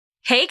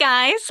Hey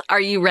guys, are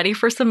you ready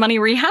for some money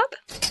rehab?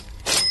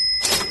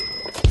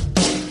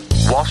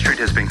 Wall Street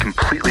has been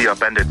completely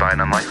upended by an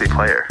unlikely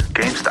player,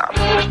 GameStop.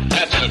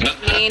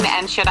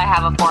 And should I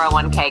have a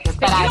 401k?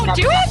 But you don't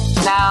do it?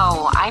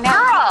 No, I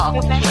know.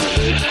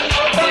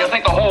 Girl! You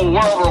think the whole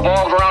world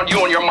revolves around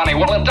you and your money?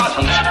 Well, it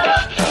doesn't.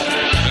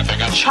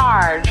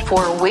 Charge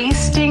for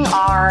wasting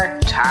our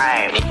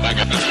time.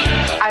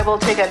 I will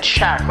take a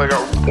check like a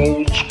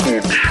old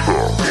school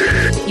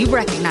check. You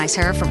recognize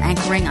her from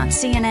anchoring on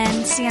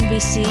CNN,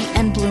 CNBC,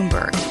 and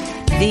Bloomberg.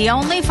 The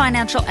only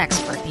financial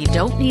expert you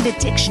don't need a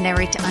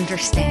dictionary to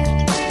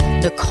understand.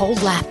 Nicole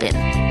Lapin.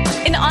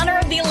 In honor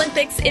of the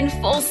Olympics in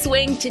full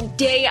swing,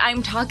 today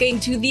I'm talking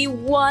to the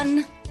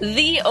one,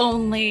 the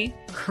only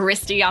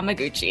Kristi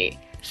Yamaguchi.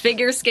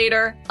 Figure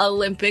skater,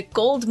 Olympic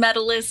gold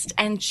medalist,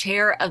 and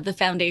chair of the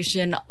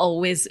foundation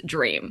Always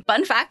Dream.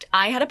 Fun fact,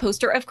 I had a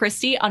poster of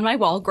Kristi on my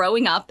wall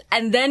growing up,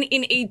 and then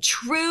in a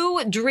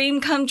true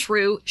dream come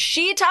true,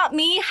 she taught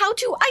me how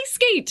to ice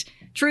skate.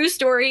 True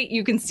story.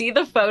 You can see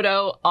the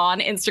photo on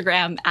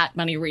Instagram at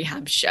Money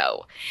Rehab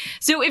Show.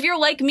 So if you're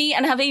like me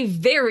and have a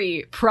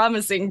very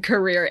promising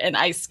career in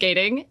ice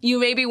skating, you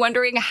may be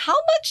wondering, how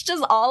much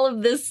does all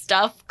of this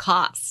stuff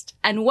cost?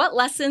 And what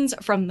lessons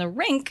from the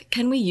rink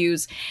can we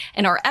use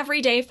in our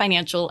everyday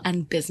financial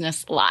and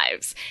business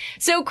lives?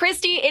 So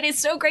Kristi, it is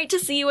so great to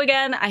see you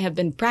again. I have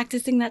been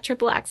practicing that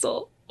triple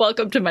axel.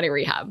 Welcome to Money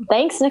Rehab.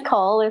 Thanks,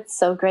 Nicole. It's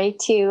so great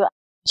to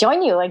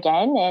join you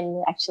again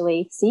and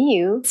actually see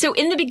you. So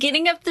in the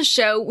beginning of the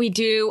show, we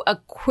do a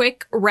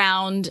quick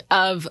round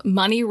of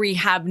Money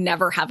Rehab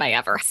Never Have I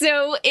Ever.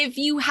 So if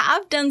you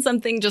have done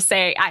something, just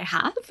say I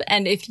have.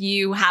 And if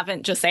you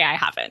haven't, just say I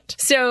haven't.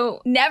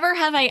 So never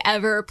have I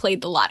ever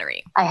played the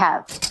lottery. I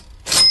have.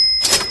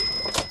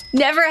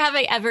 Never have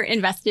I ever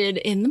invested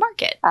in the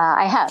market.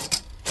 I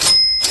have.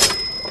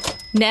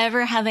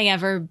 Never have I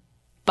ever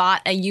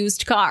bought a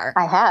used car.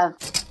 I have.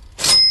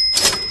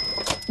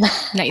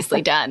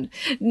 Nicely done.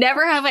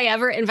 Never have I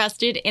ever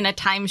invested in a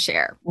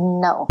timeshare.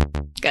 No.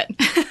 Good.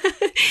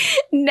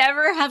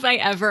 Never have I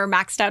ever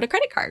maxed out a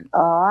credit card.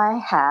 Oh,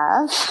 I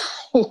have.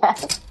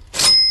 Yes.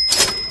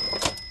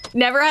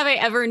 Never have I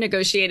ever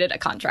negotiated a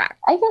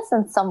contract. I guess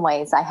in some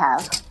ways I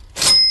have.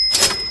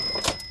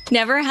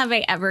 Never have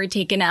I ever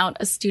taken out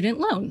a student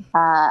loan.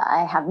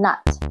 I have not.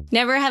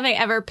 Never have I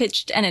ever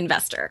pitched an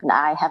investor. No,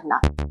 I have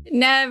not.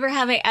 Never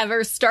have I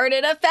ever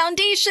started a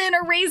foundation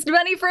or raised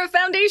money for a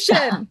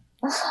foundation.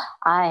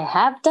 I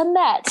have done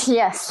that,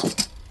 yes.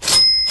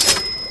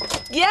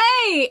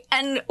 Yay!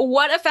 And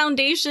what a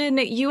foundation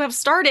you have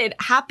started.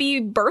 Happy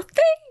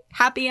birthday?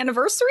 Happy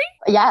anniversary?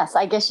 Yes,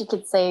 I guess you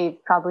could say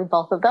probably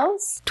both of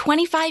those.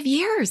 25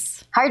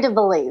 years. Hard to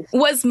believe.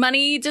 Was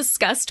money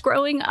discussed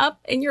growing up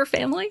in your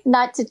family?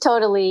 Not to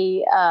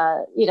totally,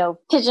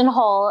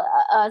 pigeonhole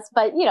us,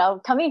 but,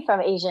 coming from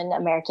Asian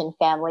American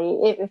family,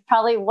 it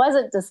probably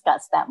wasn't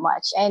discussed that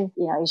much. And,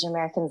 Asian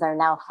Americans are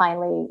now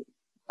finally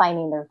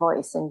finding their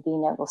voice and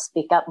being able to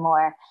speak up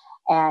more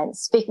and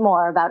speak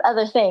more about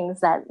other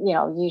things that,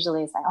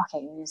 usually it's like,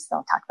 okay, you just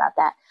don't talk about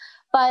that.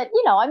 But,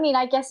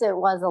 I guess it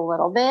was a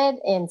little bit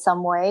in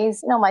some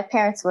ways. My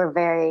parents were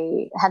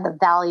had the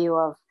value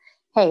of,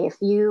 hey, if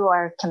you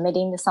are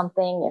committing to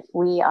something, if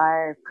we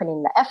are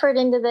putting the effort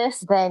into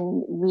this,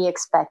 then we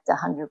expect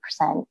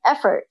 100%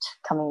 effort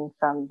coming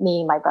from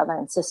me, my brother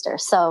and sister.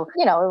 So,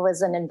 it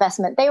was an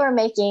investment they were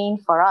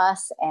making for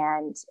us.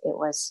 And it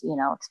was,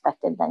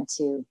 expected then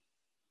to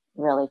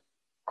really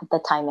put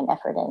the time and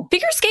effort in.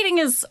 Figure skating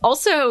is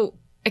also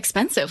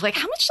expensive. Like,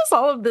 how much does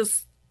all of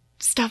this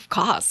stuff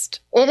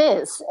cost? It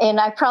is. And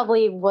I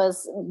probably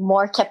was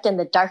more kept in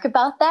the dark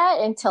about that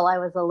until I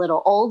was a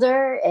little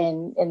older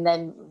and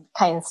then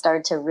kind of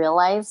started to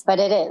realize. But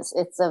it is.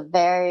 It's a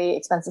very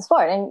expensive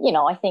sport. And,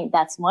 I think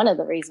that's one of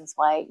the reasons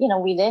why,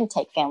 we didn't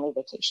take family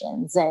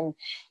vacations and,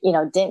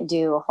 didn't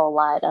do a whole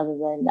lot other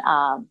than,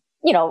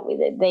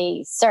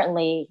 they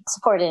certainly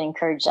supported and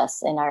encouraged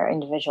us in our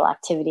individual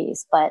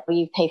activities, but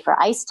we pay for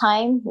ice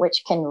time,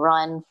 which can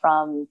run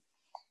from,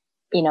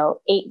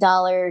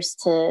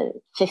 $8 to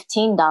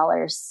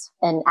 $15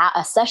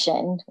 a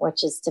session,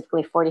 which is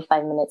typically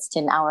 45 minutes to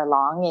an hour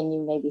long. And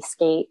you maybe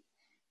skate,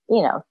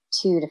 2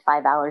 to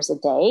 5 hours a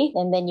day.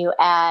 And then you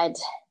add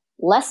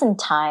lesson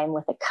time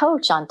with a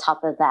coach on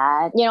top of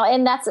that,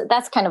 and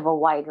that's kind of a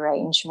wide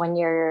range. When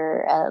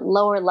you're at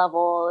lower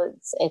level,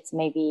 it's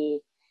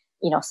maybe,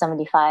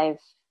 $75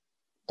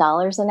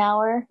 an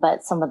hour,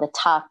 but some of the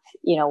top,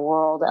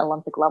 world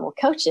Olympic level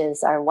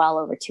coaches are well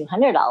over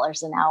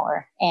 $200 an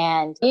hour.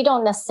 And you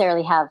don't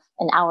necessarily have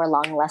an hour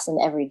long lesson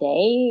every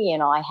day.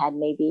 I had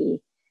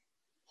maybe,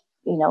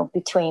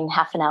 between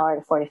half an hour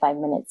to 45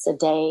 minutes a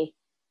day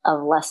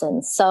of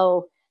lessons.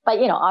 So, but,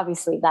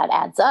 obviously that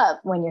adds up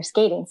when you're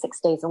skating 6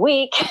 days a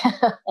week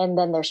and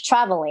then there's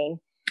traveling.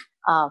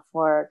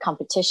 For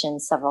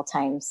competitions several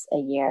times a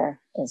year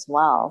as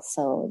well.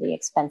 So the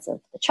expense of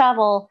the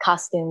travel,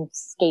 costumes,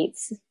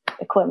 skates,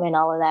 equipment,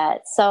 all of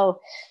that. So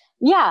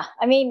yeah,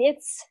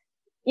 it's,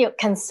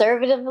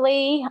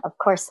 conservatively, of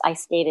course, I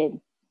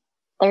skated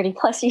 30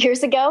 plus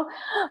years ago.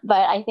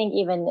 But I think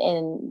even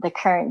in the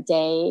current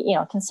day,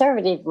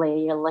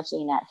 conservatively, you're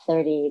looking at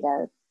 30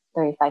 to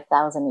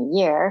 35,000 a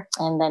year.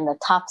 And then the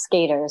top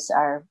skaters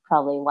are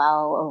probably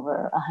well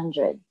over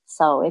 100.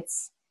 So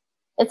it's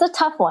a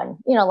tough one.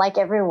 Like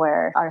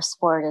everywhere, our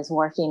sport is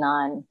working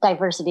on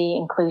diversity,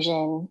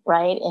 inclusion,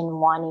 right? And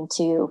wanting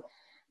to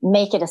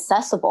make it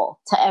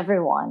accessible to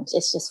everyone.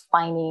 It's just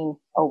finding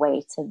a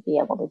way to be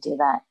able to do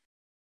that.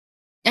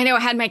 I know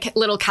I had my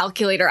little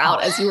calculator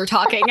out as you were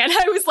talking, and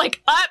I was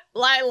like,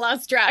 I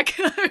lost track.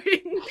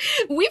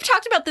 We've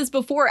talked about this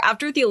before.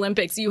 After the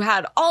Olympics, you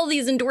had all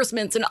these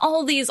endorsements and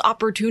all these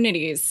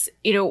opportunities.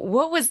 You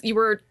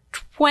were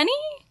 20?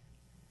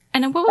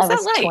 And what was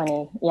that like?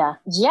 20, yeah.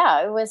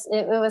 Yeah, it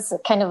was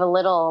kind of a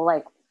little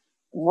like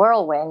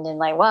whirlwind and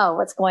like, wow,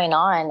 what's going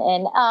on?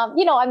 And,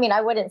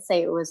 I wouldn't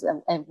say it was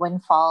a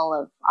windfall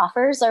of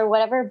offers or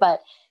whatever,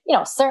 but,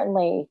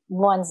 certainly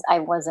ones I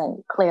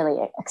wasn't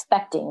clearly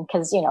expecting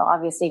because,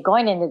 obviously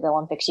going into the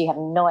Olympics, you have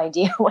no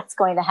idea what's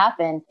going to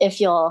happen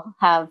if you'll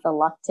have the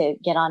luck to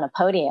get on a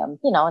podium,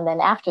 and then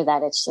after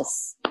that, it's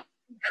just,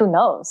 who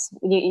knows?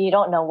 You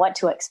don't know what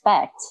to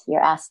expect.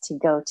 You're asked to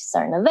go to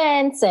certain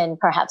events and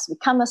perhaps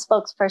become a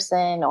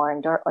spokesperson or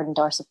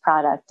endorse a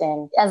product.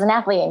 And as an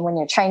athlete, and when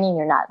you're training,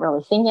 you're not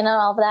really thinking of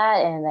all of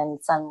that. And then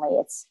suddenly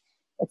it's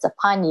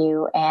upon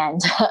you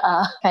and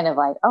kind of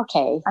like,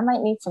 okay, I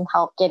might need some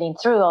help getting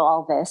through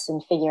all this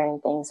and figuring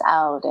things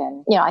out.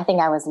 And, I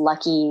think I was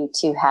lucky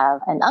to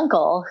have an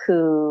uncle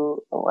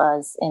who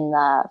was in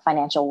the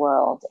financial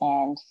world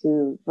and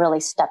who really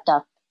stepped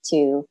up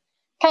to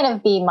kind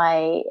of be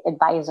my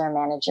advisor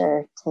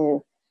manager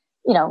to,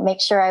 make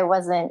sure I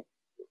wasn't,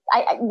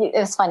 it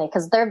was funny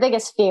because their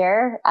biggest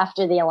fear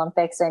after the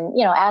Olympics and,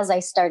 as I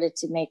started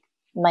to make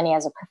money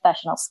as a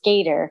professional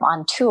skater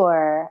on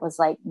tour was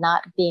like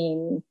not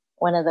being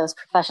one of those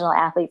professional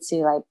athletes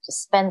who like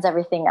just spends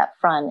everything up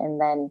front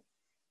and then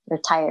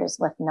retires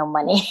with no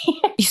money.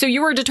 So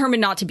you were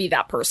determined not to be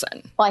that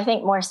person. Well, I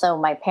think more so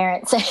my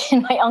parents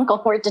and my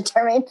uncle were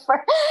determined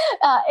for,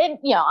 and,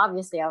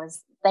 obviously I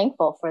was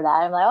thankful for that.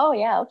 I'm like, oh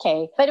yeah,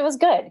 okay. But it was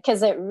good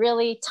because it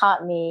really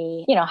taught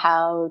me,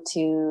 how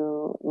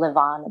to live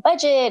on a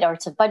budget or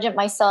to budget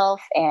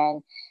myself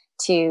and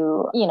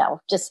to,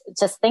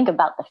 just think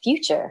about the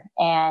future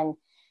and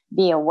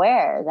be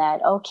aware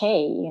that,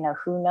 okay,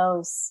 who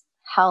knows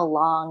how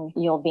long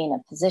you'll be in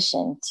a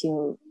position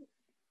to,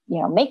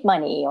 make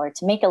money or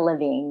to make a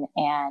living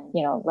and,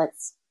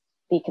 let's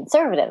be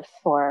conservative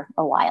for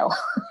a while.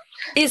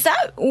 Is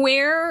that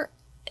where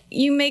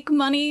you make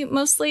money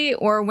mostly?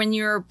 Or when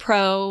you're a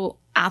pro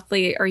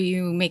athlete, are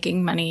you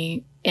making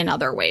money in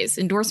other ways?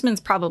 Endorsements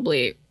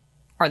probably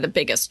are the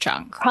biggest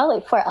chunk.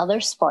 Probably for other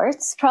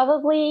sports,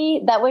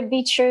 probably that would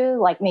be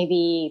true. Like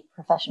maybe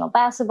professional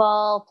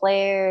basketball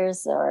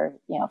players or,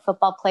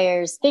 football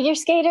players, figure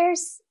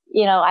skaters.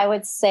 I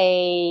would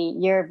say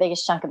your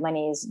biggest chunk of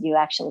money is you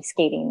actually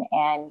skating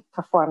and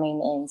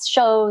performing in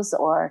shows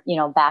or,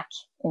 back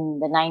in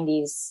the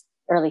 90s,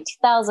 early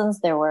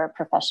 2000s, there were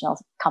professional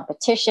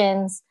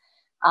competitions,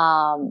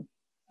 or,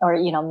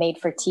 made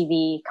for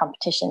TV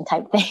competition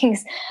type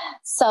things.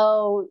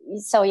 So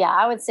yeah,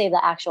 I would say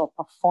the actual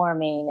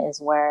performing is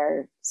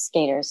where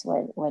skaters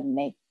would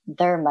make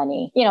their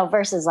money,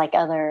 versus like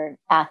other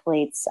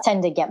athletes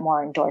tend to get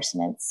more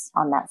endorsements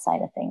on that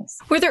side of things.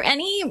 Were there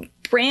any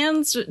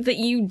brands that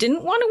you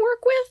didn't want to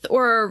work with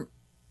or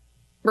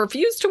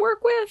refused to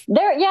work with?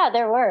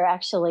 There were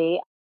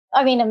actually.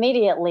 I mean,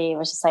 immediately it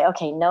was just like,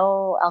 okay,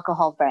 no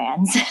alcohol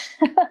brands.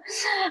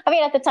 I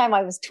mean, at the time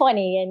I was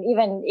 20 and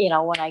even,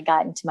 when I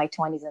got into my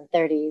 20s and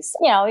 30s,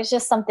 it was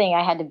just something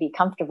I had to be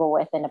comfortable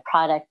with and a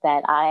product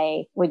that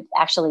I would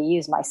actually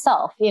use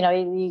myself. You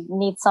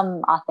need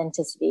some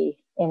authenticity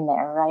in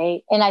there,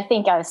 right? And I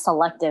think I was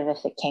selective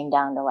if it came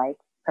down to like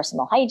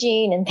personal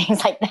hygiene and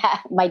things like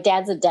that. My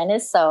dad's a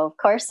dentist, so of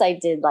course I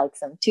did like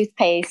some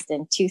toothpaste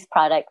and tooth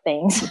product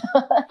things.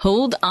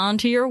 Hold on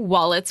to your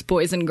wallets,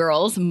 boys and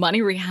girls.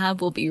 Money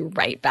Rehab will be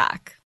right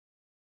back.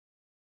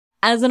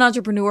 As an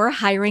entrepreneur,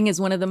 hiring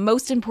is one of the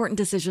most important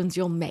decisions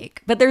you'll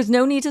make. But there's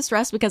no need to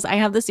stress because I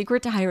have the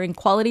secret to hiring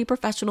quality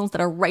professionals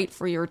that are right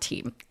for your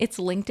team. It's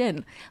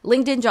LinkedIn.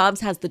 LinkedIn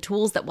Jobs has the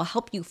tools that will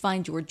help you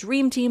find your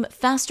dream team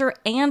faster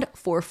and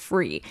for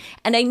free.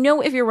 And I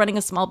know if you're running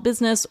a small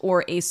business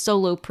or a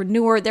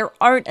solopreneur, there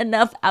aren't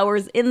enough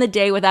hours in the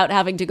day without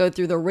having to go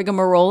through the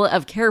rigmarole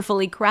of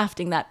carefully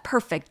crafting that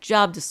perfect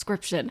job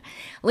description.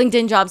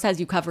 LinkedIn Jobs has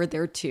you covered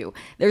there too.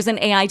 There's an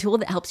AI tool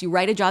that helps you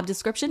write a job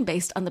description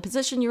based on the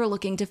position you're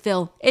looking to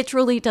fill. It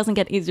truly doesn't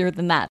get easier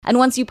than that. And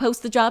once you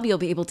post the job, you'll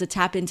be able to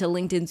tap into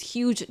LinkedIn's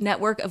huge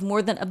network of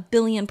more than 1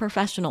 billion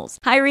professionals.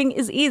 Hiring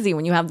is easy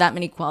when you have that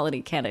many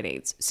quality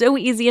candidates. So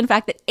easy, in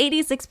fact, that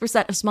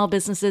 86% of small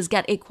businesses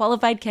get a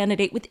qualified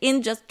candidate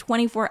within just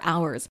 24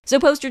 hours. So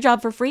post your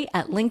job for free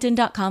at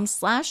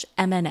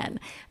linkedin.com/MNN.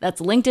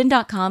 That's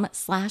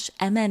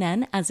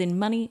linkedin.com/MNN, as in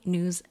Money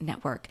News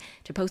Network,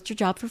 to post your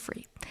job for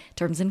free.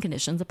 Terms and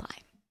conditions apply.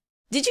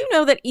 Did you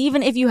know that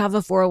even if you have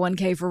a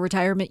 401k for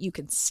retirement, you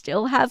can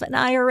still have an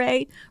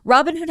IRA?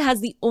 Robinhood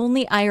has the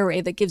only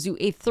IRA that gives you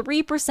a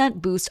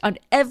 3% boost on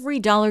every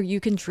dollar you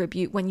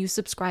contribute when you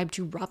subscribe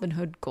to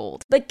Robinhood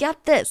Gold. But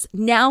get this,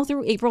 now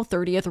through April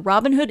 30th,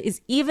 Robinhood is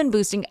even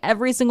boosting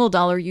every single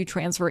dollar you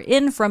transfer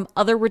in from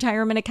other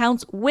retirement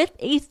accounts with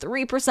a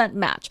 3%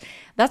 match.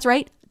 That's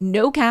right.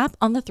 No cap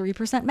on the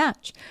 3%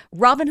 match.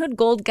 Robinhood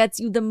Gold gets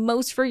you the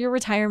most for your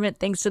retirement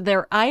thanks to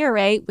their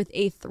IRA with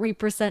a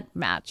 3%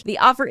 match. The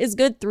offer is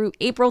good through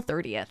April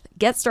 30th.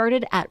 Get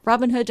started at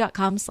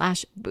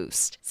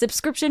robinhood.com/boost.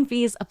 Subscription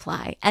fees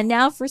apply. And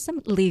now for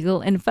some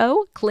legal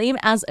info. Claim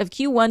as of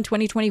Q1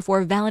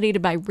 2024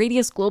 validated by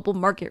Radius Global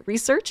Market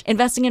Research.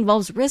 Investing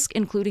involves risk,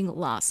 including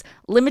loss.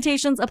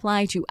 Limitations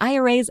apply to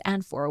IRAs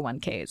and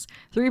 401ks.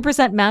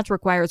 3% match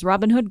requires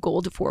Robinhood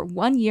Gold for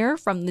 1 year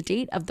from the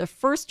date of the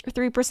first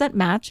 3%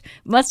 match,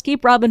 must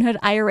keep Robinhood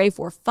IRA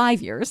for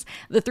 5 years.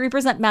 The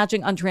 3%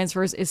 matching on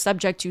transfers is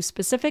subject to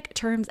specific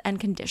terms and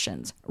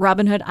conditions.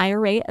 Robinhood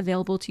IRA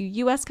available to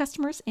U.S.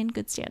 customers in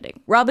good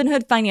standing.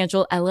 Robinhood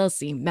Financial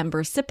LLC,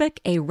 member SIPC,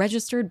 a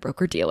registered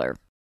broker-dealer.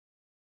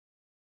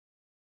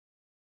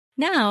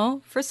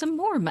 Now for some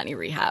more money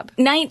rehab.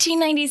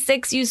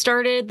 1996, you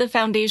started the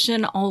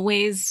foundation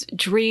Always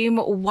Dream.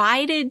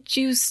 Why did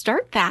you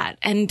start that?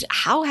 And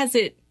how has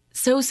it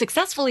so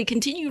successfully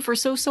continued for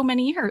so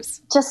many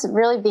years? Just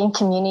really being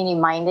community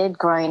minded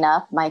growing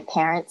up. My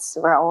parents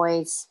were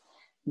always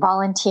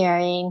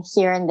volunteering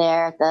here and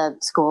there at the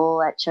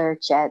school, at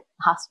church, at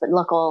hospital,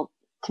 local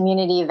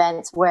community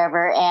events,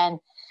 wherever. And,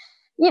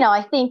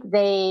 I think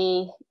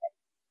they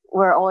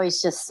were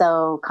always just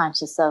so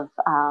conscious of,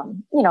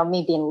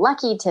 me being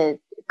lucky to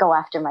go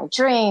after my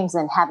dreams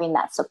and having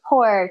that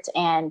support.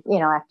 And,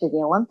 after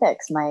the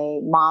Olympics, my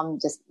mom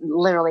just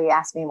literally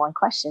asked me one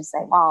question,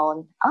 saying,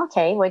 well,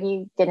 okay, what are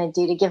you going to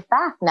do to give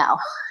back now?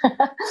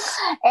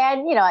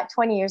 And, at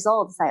 20 years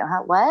old, it's like,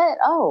 what?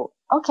 Oh,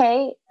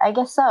 okay, I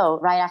guess so.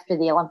 Right after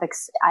the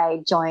Olympics,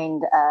 I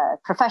joined a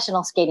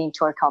professional skating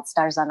tour called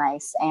Stars on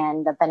Ice.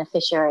 And the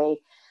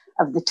beneficiary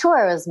of the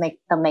tour was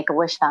the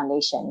Make-A-Wish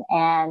Foundation.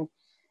 And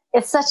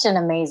it's such an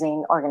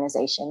amazing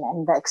organization,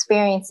 and the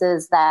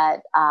experiences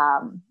that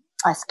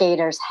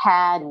skaters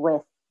had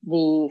with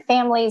the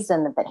families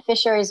and the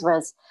beneficiaries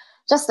was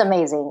just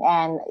amazing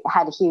and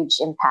had a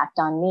huge impact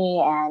on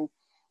me and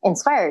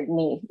inspired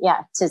me,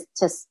 to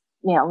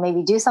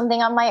maybe do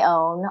something on my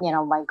own.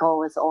 My goal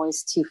was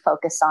always to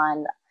focus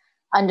on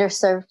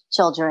underserved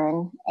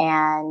children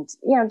and,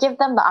 give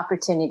them the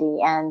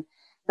opportunity and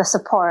the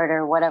support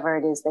or whatever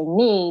it is they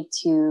need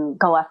to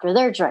go after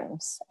their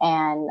dreams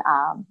and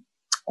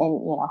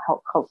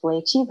hopefully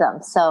achieve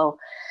them. So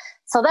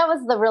that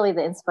was really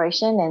the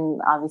inspiration.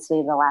 And obviously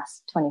in the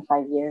last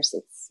 25 years,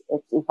 it's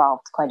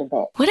evolved quite a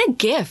bit. What a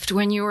gift.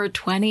 When you were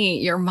 20,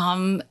 your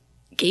mom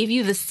gave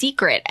you the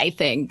secret, I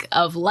think,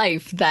 of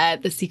life,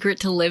 that the secret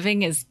to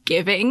living is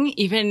giving,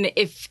 even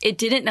if it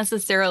didn't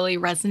necessarily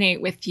resonate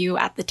with you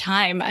at the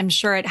time. I'm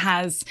sure it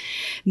has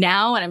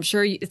now, and I'm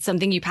sure it's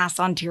something you pass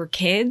on to your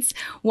kids.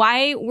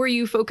 Why were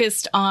you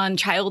focused on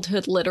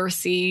childhood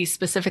literacy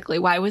specifically?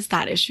 Why was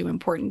that issue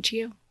important to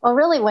you? Well,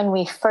 really, when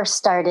we first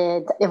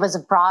started, it was a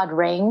broad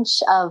range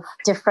of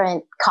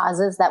different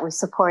causes that we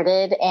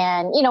supported.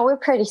 And, we're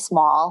pretty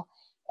small,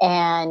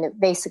 and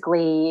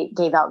basically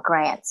gave out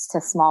grants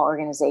to small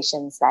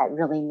organizations that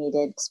really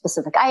needed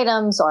specific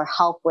items or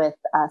help with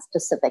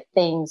specific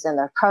things in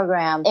their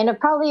program. And it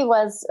probably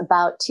was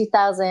about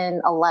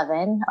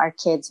 2011. Our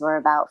kids were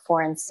about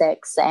 4 and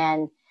 6,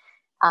 and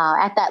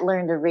at that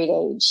learn to read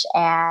age.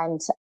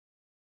 And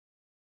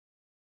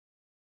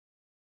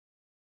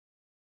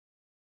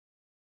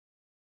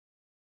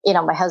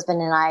my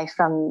husband and I,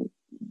 from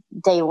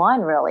day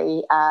one,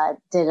 really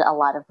did a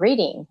lot of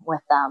reading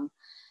with them.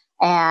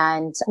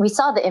 And we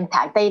saw the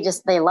impact.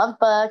 They love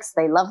books.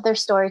 They love their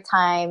story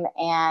time.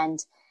 And,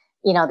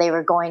 they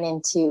were going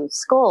into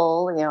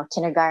school,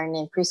 kindergarten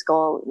and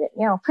preschool,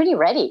 pretty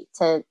ready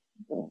for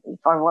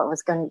what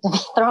was going to be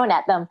thrown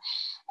at them.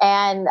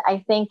 And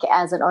I think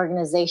as an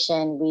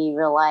organization, we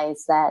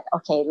realized that,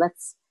 okay,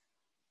 let's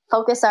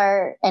focus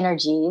our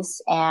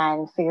energies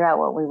and figure out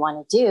what we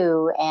want to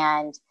do.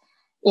 And,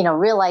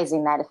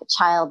 realizing that if a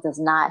child does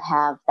not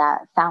have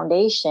that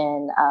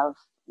foundation of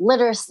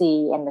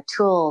literacy and the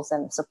tools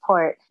and the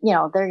support,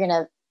 they're going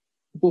to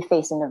be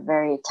facing a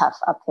very tough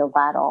uphill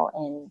battle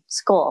in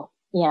school,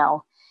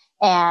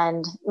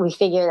 and we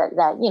figured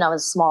that,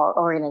 as a small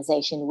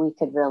organization, we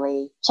could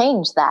really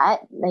change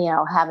that,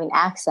 having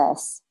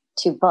access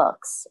to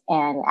books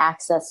and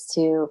access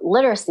to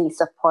literacy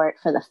support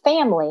for the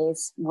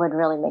families would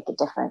really make a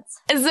difference.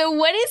 So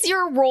what is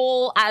your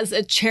role as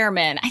a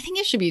chairman? I think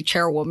it should be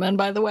chairwoman,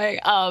 by the way,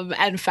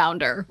 and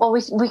founder. Well,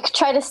 we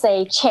try to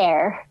say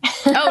chair.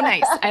 Oh,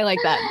 nice. I like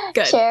that.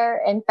 Good.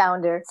 Chair and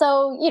founder.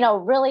 So,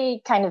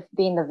 really kind of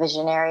being the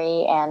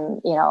visionary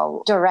and,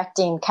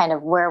 directing kind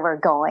of where we're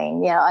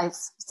going.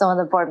 Some of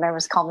the board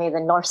members call me the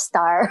North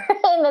Star.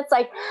 And it's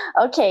like,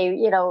 okay,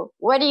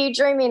 what are you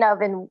dreaming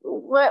of? And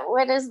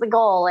what is the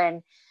goal?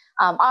 And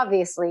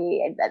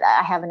Obviously,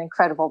 I have an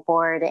incredible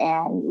board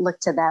and look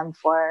to them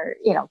for,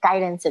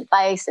 guidance,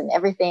 advice, and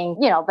everything,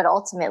 but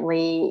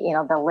ultimately,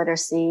 the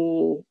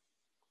literacy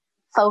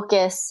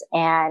focus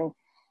and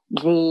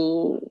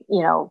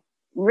the,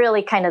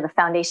 really kind of the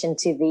foundation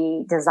to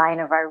the design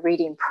of our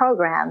reading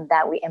program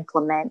that we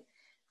implement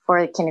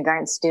for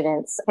kindergarten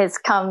students has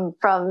come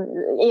from,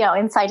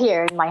 inside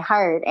here in my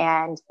heart.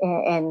 And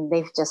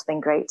they've just been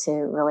great to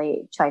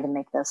really try to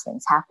make those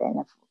things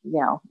happen,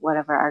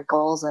 whatever our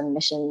goals and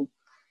mission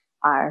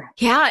are.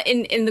 Yeah.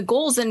 And the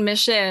goals and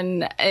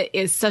mission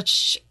is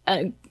such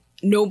a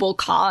noble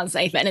cause,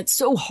 and it's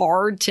so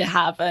hard to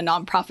have a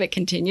nonprofit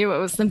continue. It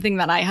was something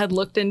that I had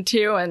looked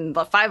into, and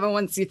the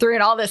 501c3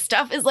 and all this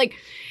stuff is like,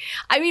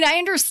 I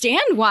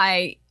understand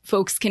why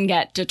folks can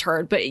get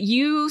deterred, but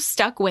you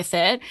stuck with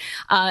it.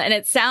 And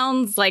it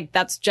sounds like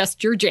that's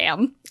just your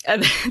jam.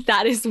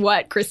 That is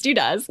what Kristi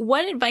does.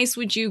 What advice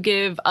would you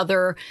give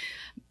other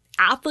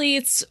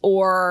athletes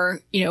or,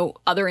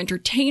 other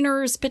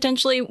entertainers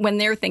potentially when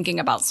they're thinking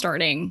about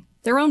starting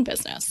their own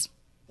business?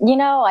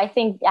 I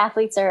think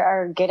athletes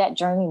are good at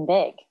dreaming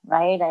big,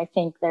 right? I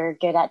think they're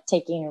good at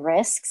taking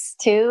risks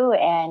too.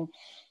 And,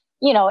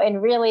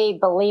 and really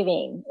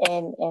believing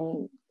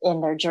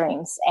in their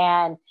dreams.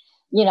 And,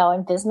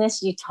 in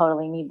business, you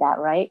totally need that,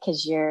 right?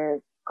 Because you're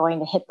going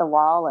to hit the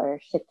wall or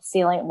hit the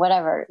ceiling,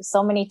 whatever,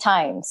 so many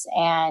times.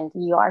 And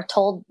you are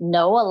told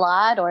no a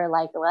lot or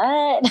like,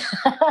 what?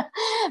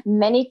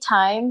 Many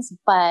times.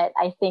 But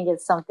I think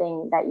it's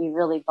something that you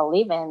really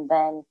believe in,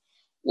 then,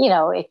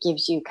 it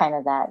gives you kind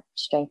of that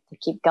strength to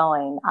keep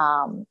going.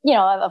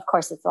 Of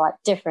course, it's a lot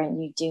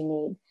different. You do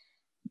need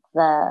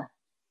the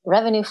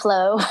revenue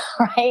flow,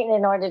 right,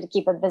 in order to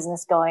keep a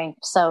business going.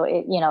 So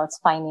it's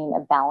finding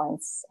a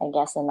balance, I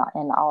guess, in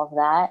all of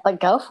that. But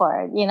go for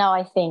it.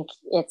 I think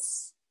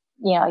it's,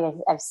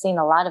 I've seen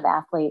a lot of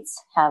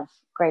athletes have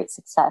great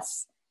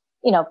success,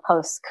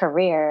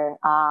 post-career,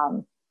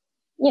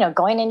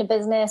 going into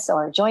business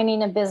or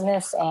joining a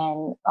business,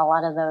 and a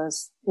lot of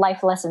those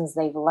life lessons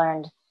they've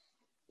learned,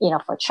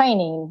 for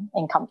training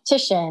and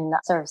competition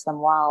serves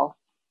them well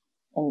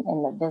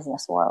in the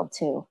business world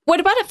too. What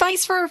about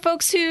advice for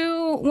folks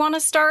who want to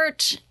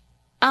start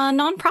a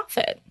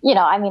nonprofit?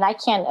 I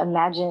can't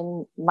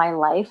imagine my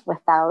life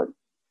without,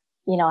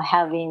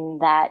 having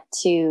that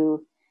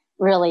to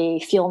really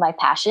fuel my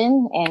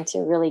passion and to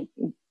really,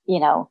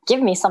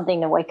 give me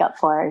something to wake up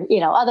for,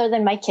 other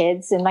than my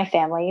kids and my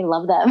family,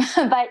 love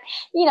them. But,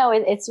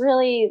 it's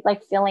really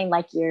like feeling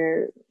like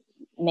you're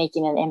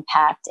making an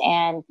impact.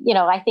 And,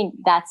 I think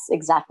that's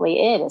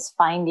exactly it, is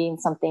finding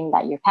something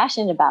that you're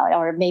passionate about,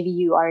 or maybe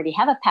you already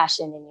have a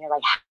passion and you're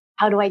like,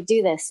 how do I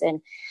do this? And,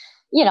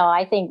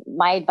 I think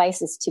my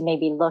advice is to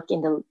maybe look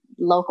into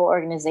local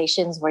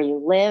organizations where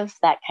you live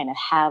that kind of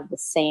have the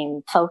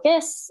same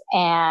focus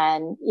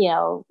and,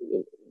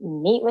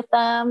 meet with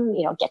them,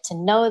 get to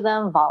know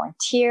them,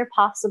 volunteer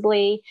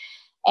possibly,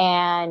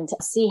 and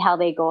see how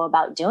they go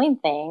about doing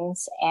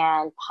things,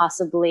 and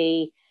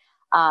possibly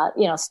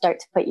start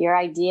to put your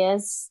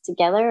ideas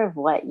together of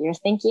what you're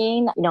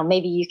thinking.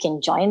 Maybe you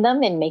can join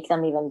them and make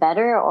them even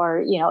better.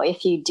 Or,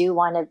 if you do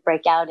want to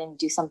break out and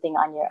do something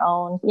on your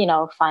own,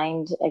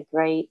 find a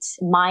great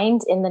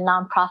mind in the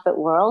nonprofit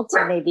world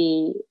to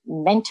maybe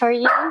mentor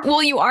you.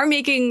 Well, you are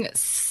making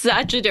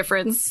such a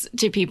difference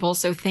to people.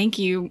 So thank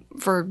you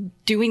for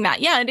doing that.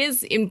 Yeah, it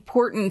is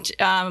important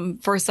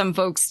for some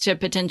folks to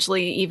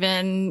potentially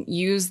even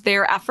use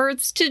their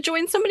efforts to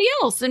join somebody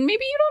else. And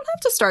maybe you don't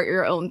have to start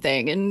your own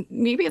thing. And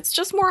maybe it's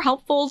just more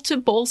helpful to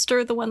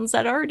bolster the ones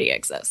that already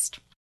exist.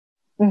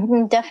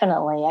 Mm-hmm,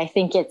 definitely. I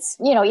think it's,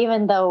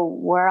 even though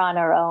we're on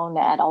our own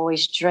at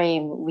Always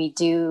Dream, we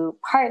do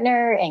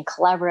partner and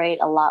collaborate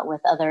a lot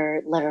with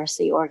other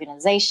literacy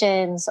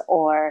organizations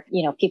or,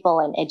 people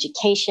in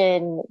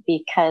education,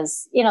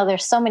 because,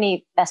 there's so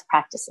many best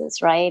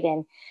practices, right?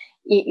 And,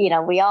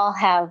 we all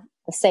have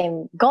the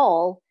same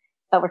goal,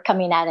 but we're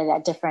coming at it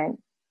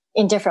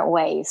in different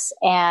ways.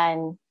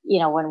 And,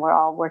 when we're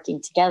all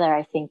working together,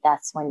 I think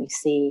that's when you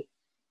see,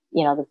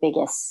 the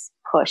biggest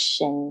push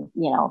and,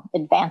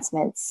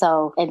 advancements.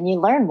 So, and you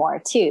learn more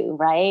too,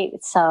 right?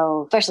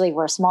 So especially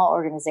we're a small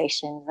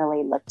organization,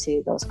 really look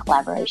to those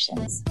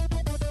collaborations.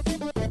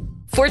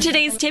 For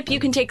today's tip, you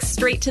can take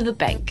straight to the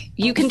bank.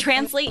 You can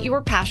translate your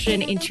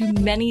passion into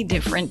many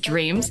different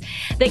dreams.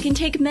 They can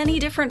take many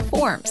different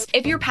forms.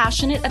 If you're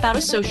passionate about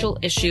a social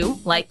issue,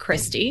 like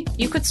Kristi,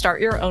 you could start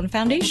your own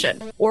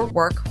foundation, or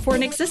work for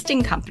an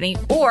existing company,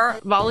 or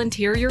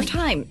volunteer your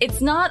time.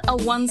 It's not a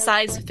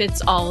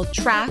one-size-fits-all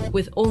track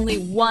with only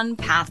one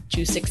path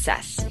to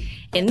success.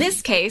 In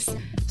this case,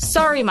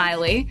 sorry,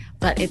 Miley,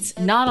 but it's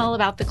not all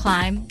about the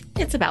climb.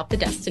 It's about the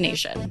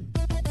destination.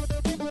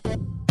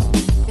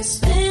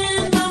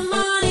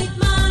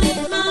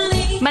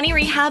 Money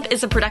Rehab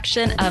is a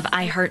production of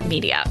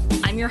iHeartMedia.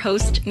 I'm your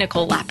host,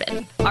 Nicole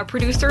Lappin. Our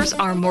producers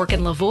are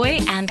Morgan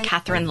Lavoie and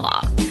Catherine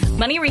Law.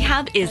 Money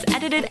Rehab is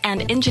edited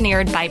and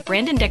engineered by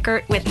Brandon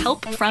Dickert with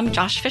help from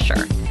Josh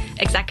Fisher.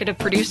 Executive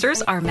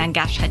producers are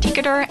Mangesh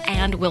Hattikudur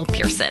and Will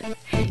Pearson.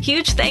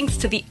 Huge thanks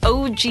to the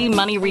OG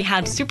Money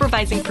Rehab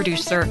supervising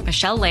producer,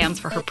 Michelle Lambs,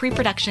 for her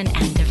pre-production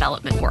and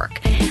development work.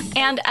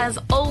 And as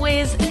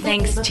always,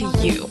 thanks to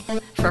you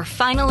for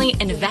finally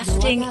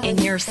investing in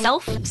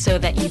yourself so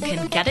that you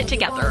can get it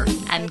together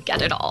and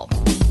get it all.